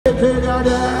kid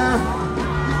there.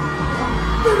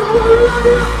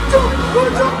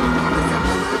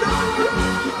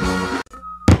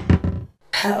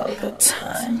 Pelpa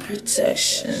time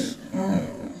protection.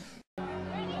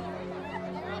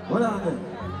 What are they?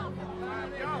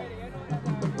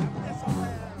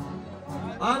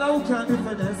 All who can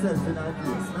defend themselves in that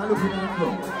place. Now look in that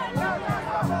floor.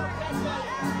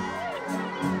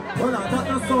 Hold on, that's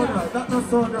not sound right. That's not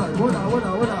sound right. Hold on.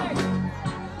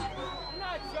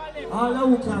 All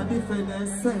who can defend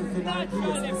themselves in that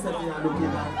place. They say they are looking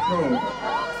at that floor.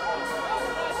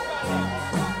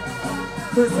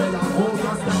 They say that whole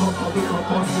gas them up and we can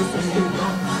pass this in the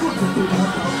car. What to do that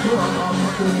now? You are not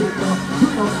what to do now. You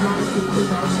don't like to do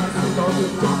that chance to go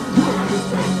with you. You are the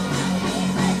same.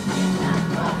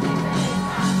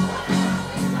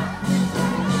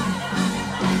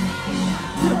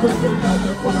 You could think that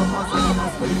you're going to pass it on the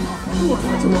street. You are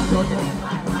not your brother.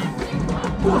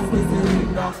 What's this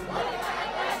in there?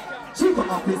 She got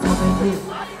up this on the face.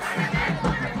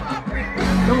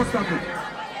 Don't stop it.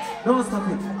 Don't stop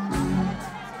it.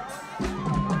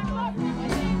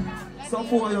 Some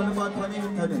boy on the bad on the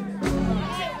internet.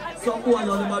 Some boy on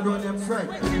the bad on them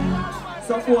friends.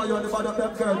 Some boy on the bad on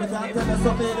them girl. We can't tell us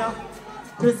something now.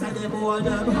 This is the boy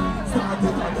them. Start it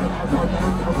on them.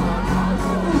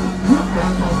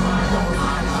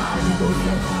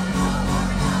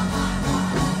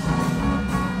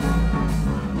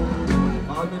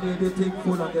 All we need is take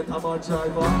full and get a bad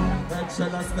driver. Head shell,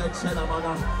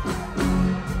 man.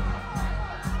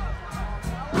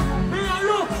 Me and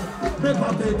look. Me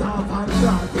pop it off and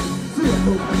drag it. See it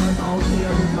look and out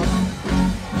here we come.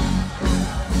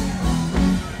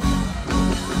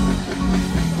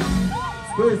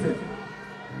 Squeeze it.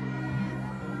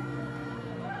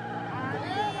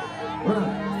 Hold on.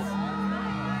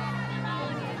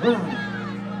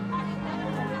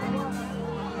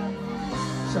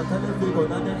 Shut up every go,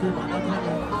 not every man, not every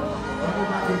man.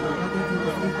 Everybody go, not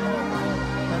everybody.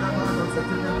 And I'm not going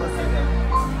to never say that.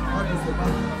 What is the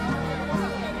matter?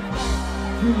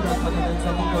 You that confidence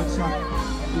of a gunshot.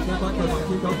 You never tell me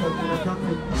keep up in a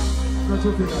country. Not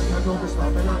you feel like you're going to stop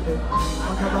me like it.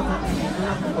 I'm going to come to you, you're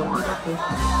not going to get me.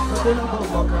 But then I'm going to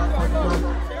walk around and go.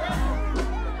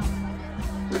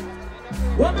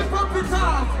 When we pump it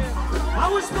off, I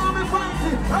wish now me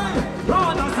fancy. Hey,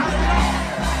 Lord, I say hey,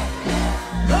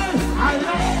 I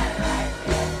love.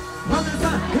 When we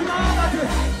say, you know that it.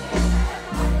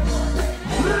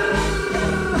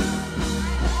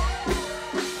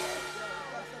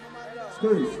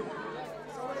 Squeeze.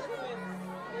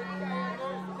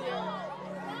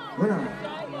 Hold on.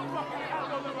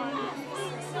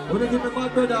 Wanna give me my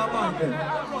brother a man then?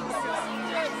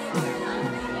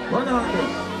 Hold on then.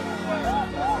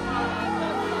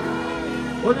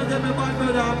 Wanna give me my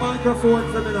brother a microphone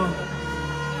for me now?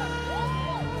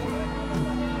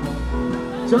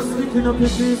 Just picking up your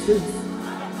pieces.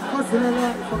 Hustling a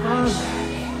lot for man.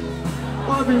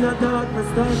 I'll be a darkness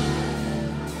time.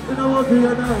 You know what be a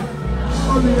night.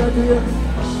 I'll be a dear.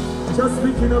 Just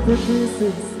picking up your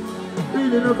pieces.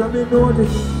 Reading up and me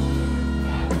notice.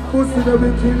 Pussy the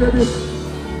wicked lady.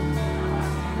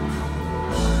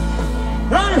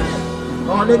 Hey!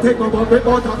 All they take over me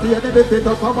out of the enemy. Pick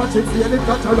up how much it's the enemy.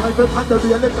 Catch a rifle and the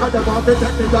real kind of want to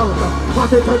take me down. Want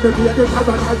to turn the baby. Have a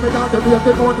time me down. The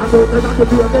baby mount and open and the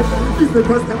baby. Is me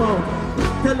press them out.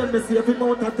 Tell them me see if me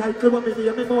mount a title. When me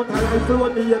hear me mount a rifle.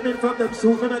 When me hear me from them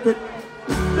shoot me again.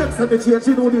 Them say me change.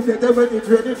 You know this day when it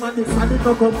raining. Man this man it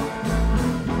no come.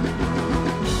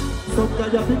 Some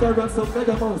guy a bigger and some guy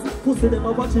a mouse. Pussy them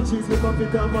a watching cheese with a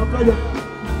bit of a flyer.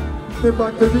 Me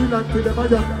back to real and kill them a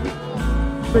young.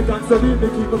 Me can't real, me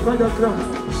keep a fire cross.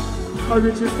 I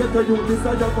reach is get a youth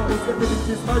beside a mouse. Let me reach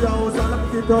is fire house and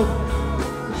lock it up.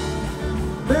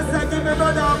 They say give me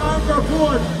brother a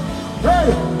microphone. Hey,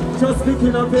 just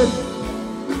picking up it.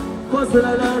 Puzzle I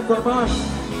learn from man.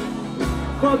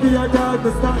 But be a dog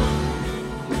to stand.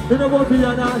 You know what be a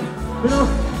man, you know.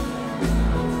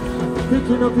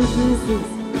 Picking up his pieces,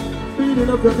 feeding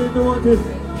up your big notice.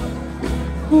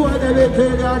 Who are the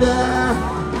little guy there?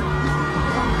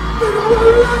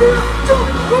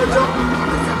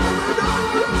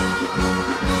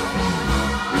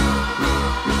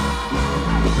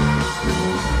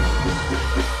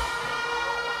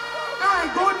 Hey,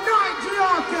 good night,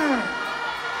 G.O.K.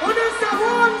 On this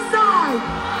one side.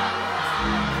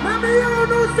 Let me hear on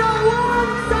this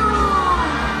one side.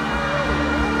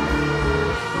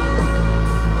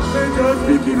 Just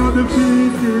picking up the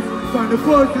pieces from the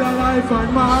personal life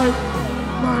and mine.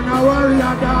 Man, I worry a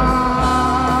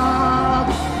dog.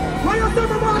 What you say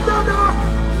about that?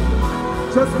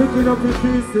 Just picking up the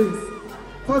pieces,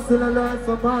 personal life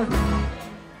and mine.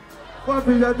 What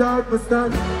be your dog, my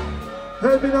stand?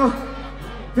 Hey, me now.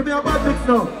 Give me a bad mix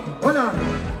now. Hold on.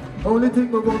 Only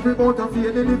thing we won't be out of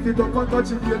here, they lift it up and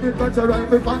touch it, they touch a right,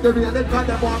 we find the real, they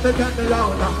can't want me turn me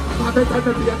louder. And they tell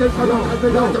me be a day for long, and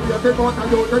they like to be a big out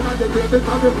of you, then they give it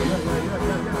to me.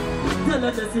 Tell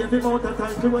them they see every amount of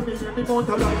time, to when me, every amount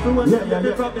of life, to when me,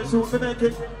 every from the shoot, me make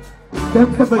it. Them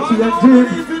come and see a dream. All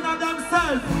believing in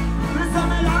themselves, listen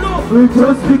me alone. We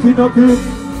just picking up it.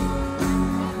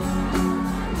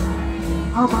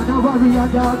 I'm on a warrior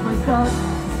dog, my son.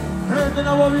 Hey, me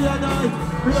no worry a night.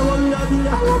 We don't worry a day.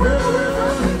 I want to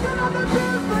know the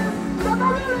business. That I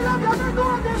really love you, they go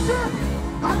on this shit.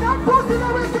 And that pussy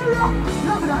that we kill you.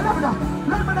 Let me that.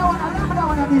 Let me that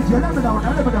one, I need you. Let me that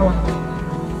one.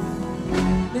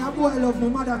 The boy love my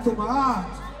mother to my heart.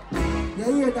 You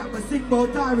hear that me sing about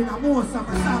her in a most of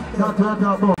my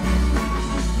song.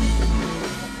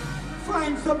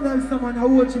 Find something else, someone I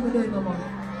watch me there, no man.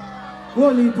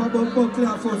 Holy about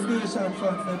Buckler First Nation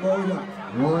fans, they go here.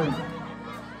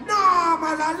 No,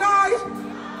 man, I lie.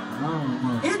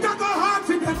 It don't go hard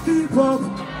for them people.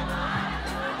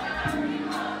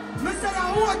 Me say I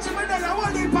watch me there, I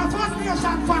want it for First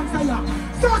Nation fans there.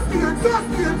 So still.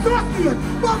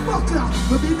 Buckler.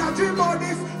 We been a dream about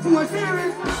this for a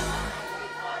series.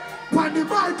 On the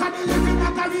balcony, living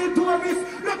like a real tourist.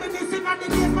 Reminiscing on the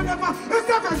days whenever it's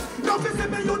sevens. No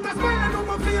visible youth, a smile and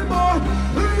no feel more.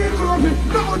 Real trophy,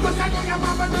 no just a day of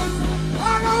evidence.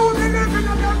 All who be living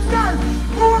on themselves.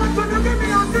 Who want to give me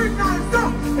a signal, so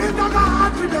it's not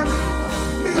hard for them.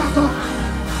 Me a go.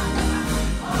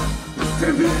 To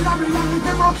feel that we are with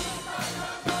them up.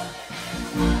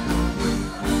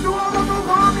 No one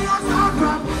move on me a start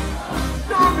from.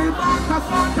 Now me back a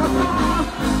front of all.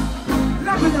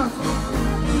 Level up.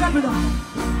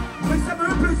 When some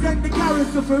represent the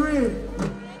character for real.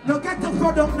 Now get the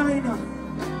product now, you know.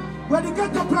 When you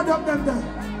get the product them there,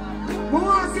 we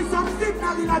want to see some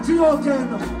signal in a G.O.K, you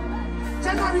know.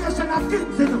 Generation of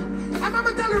kids, you know. I'm going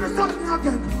to tell you something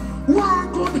again.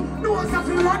 One good knows if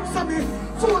you run some me.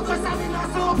 Focus on me, no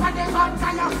soap and they run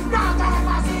fire. Now I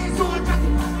ever see so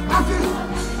I feel.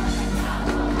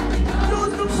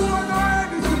 Use the poor no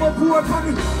energy, but poor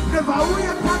money. Never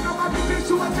wait for nobody to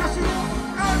show a JAHSHII.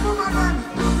 Hey woman,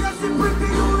 you see pretty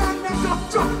you and make up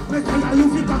chop. Me tell you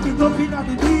fi cock it up inna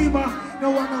the beamer. No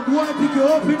one a boy pick you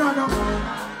up inna no.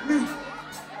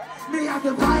 Me have the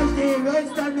vibes there, right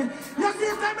stand me. You see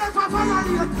if them ever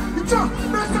violate, you chop.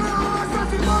 Me say I want to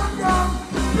see man down.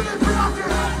 People have to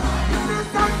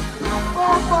listen.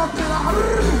 Oh fuck it.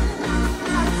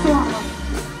 So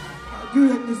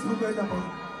greatness for brother man.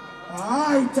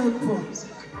 Aye, tempo.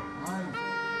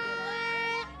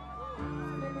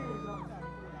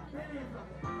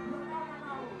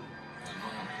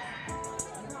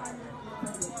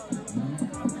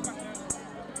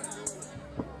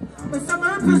 Mr.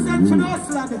 represent for us,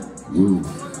 lad.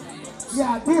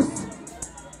 Yeah, this.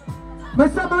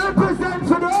 Mr. represent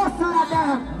for the hustle,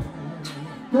 lad.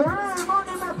 The real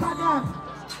money maker, them.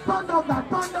 Turn down that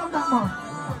man.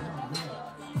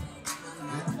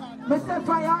 Mr.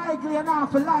 Fire ugly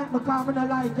enough for life, because I don't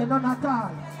like it, none at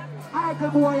all. Ugly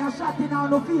boy, I shot in on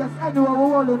the face anywhere we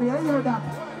hold me, you hear that?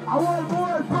 I hold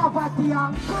more property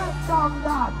and break down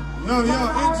that. Yo,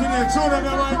 engineer, show them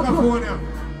the microphone here.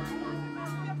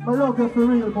 I love you for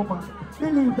real, mama.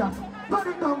 Believe that. Turn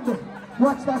it down there.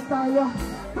 Watch that style, yeah.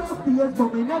 Tough days, but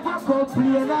me never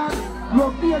complain.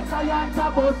 Rough days, science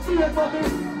about fear, but me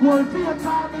whole fear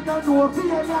time, me don't know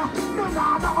fear, yeah. Me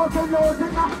nah out to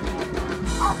losing, yeah.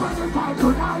 I 25 to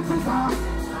 90, yeah.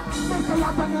 Me say I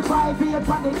 25 here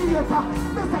for the later.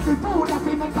 Me say the food that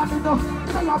we make them enough.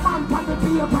 Say a man for the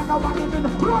paper, now one even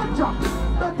run job.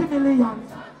 30 millions.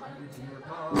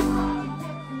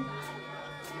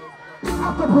 A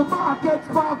couple markets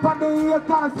park on the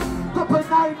acres. Couple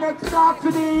 9 next start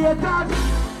for the haters.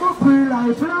 For free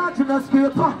life large in a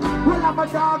scraper. Well I'm a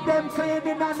dog them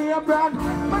cleaning a name brand.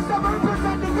 But some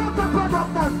represent the good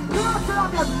product them. You know still on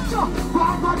them. Sure, go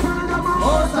on go tell them all.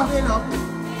 Oh, stop it up.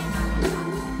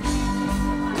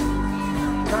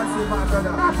 That's it my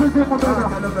brother. That's it my brother.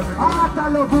 I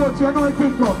love what you know it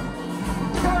is good.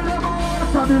 Tell them all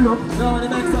to be look. No, the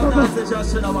next up nice is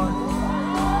JAHSHII man.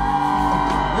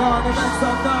 Yo, the next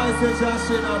up nice is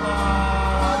JAHSHII man.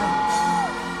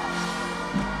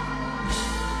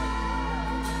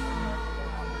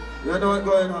 You know what's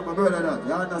going on, my brother, that.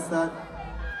 You understand?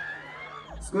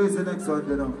 Squeeze the next one,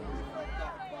 you know.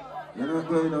 You know what's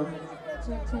going on?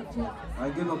 Check. I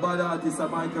give a bad artist a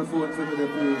microphone for me,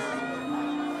 please.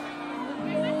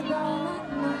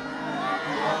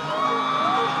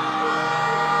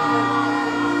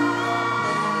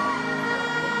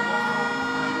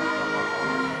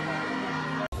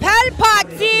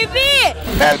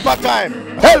 Pelpa time.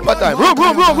 Pelpa time. Room.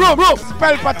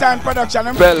 Pelpa time production.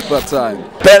 Pelpa time.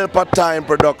 Pelpa time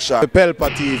production. Pelpa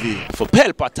TV. For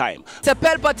Pelpa time. It's a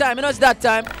Pelpa time, you know it's that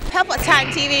time. Pelpa time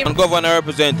TV. I'm governor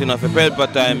representing of a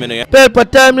Pelpa time, you know.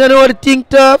 Pelpa time, you know what I think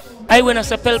tough? I when I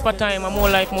say Pelpa time, I'm more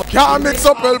like more. Can't mix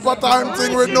up Pelpa time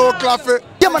thing with no coffee.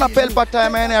 Yeah, man, a Pelpa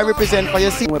time, and I represent for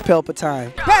you. See, we're Pelpa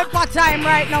time. Pelpa time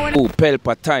right now. Oh,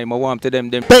 Pelpa time, I want to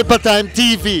them. Pelpa time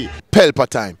TV. Pelpa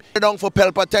time. Down for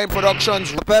Pelpa time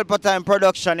productions. Pelpa time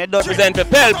production, you don't Represent for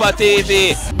Pelpa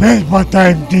TV. Pelpa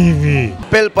time TV.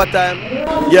 Pelpa time.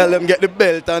 Yeah, let them get the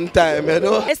belt on time, you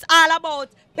know. It's all about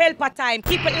Pelpa time.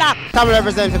 Keep it locked. Some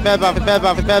represent for Pelpa,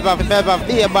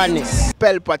 the badness.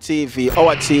 Pelpa TV,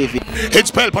 our TV.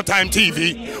 It's Pelpa time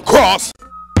TV. Cross.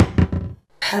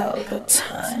 Pelpa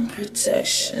time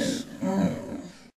protection.